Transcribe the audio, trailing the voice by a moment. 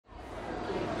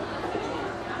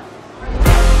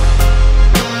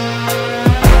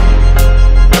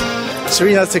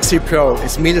360 Pro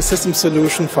is Miele system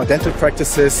solution for dental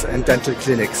practices and dental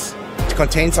clinics. It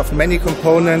contains of many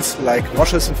components like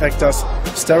wash disinfectors,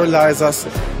 sterilizers,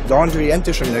 laundry and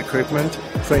dishing equipment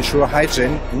to ensure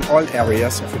hygiene in all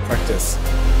areas of the practice.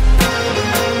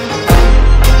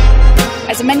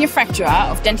 As a manufacturer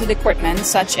of dental equipment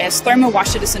such as thermal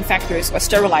washer disinfectors or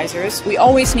sterilizers, we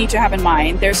always need to have in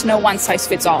mind there's no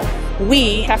one-size-fits-all.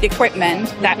 We have the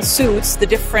equipment that suits the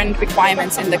different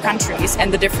requirements in the countries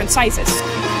and the different sizes.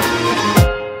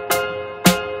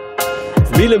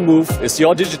 Miele Move is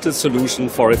your digital solution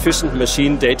for efficient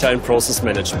machine data and process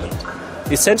management.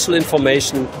 Essential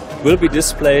information will be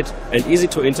displayed and easy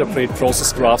to interpret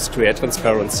process graphs create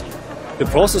transparency. The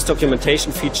process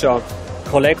documentation feature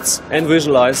collects and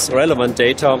visualizes relevant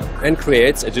data and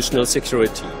creates additional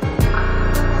security.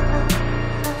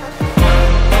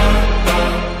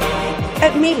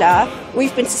 At Miele,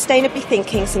 we've been sustainably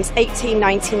thinking since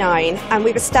 1899, and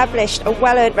we've established a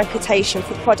well-earned reputation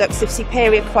for products of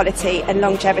superior quality and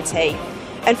longevity.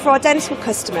 And for our dental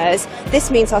customers,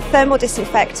 this means our thermal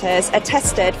disinfectors are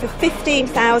tested for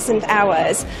 15,000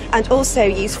 hours and also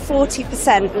use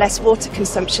 40% less water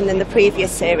consumption than the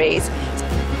previous series.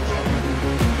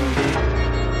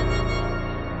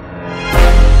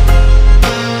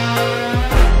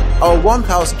 Our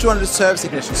 1,200 service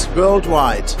technicians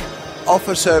worldwide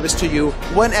offer service to you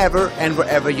whenever and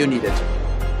wherever you need it.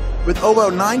 With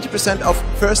over 90% of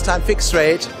first-time fixed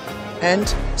rate and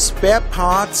spare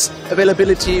parts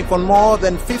availability for more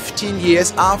than 15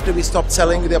 years after we stopped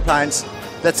selling the appliance,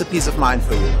 that's a peace of mind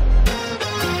for you.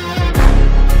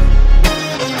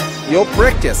 Your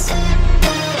practice.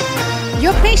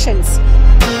 Your patience.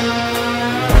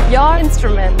 Your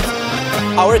instrument.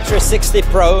 Our 360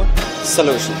 Pro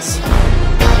solutions.